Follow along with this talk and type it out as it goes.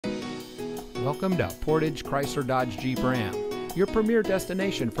Welcome to Portage Chrysler Dodge Jeep Ram, your premier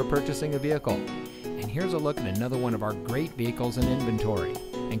destination for purchasing a vehicle. And here's a look at another one of our great vehicles in inventory,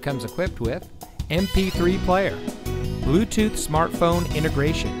 and comes equipped with MP3 player, Bluetooth smartphone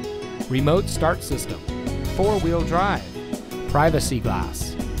integration, remote start system, 4-wheel drive, privacy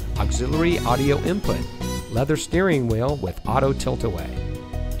glass, auxiliary audio input, leather steering wheel with auto tilt-away,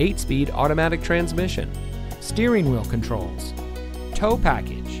 8-speed automatic transmission, steering wheel controls, tow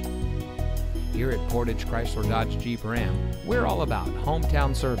package. Here at Portage Chrysler Dodge Jeep Ram, we're all about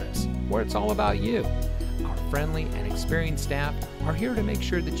hometown service, where it's all about you. Our friendly and experienced staff are here to make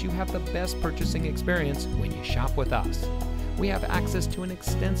sure that you have the best purchasing experience when you shop with us. We have access to an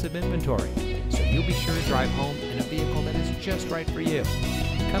extensive inventory, so you'll be sure to drive home in a vehicle that is just right for you.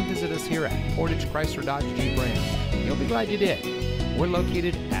 Come visit us here at Portage Chrysler Dodge Jeep Ram. You'll be glad you did. We're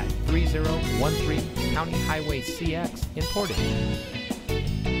located at 3013 County Highway CX in Portage.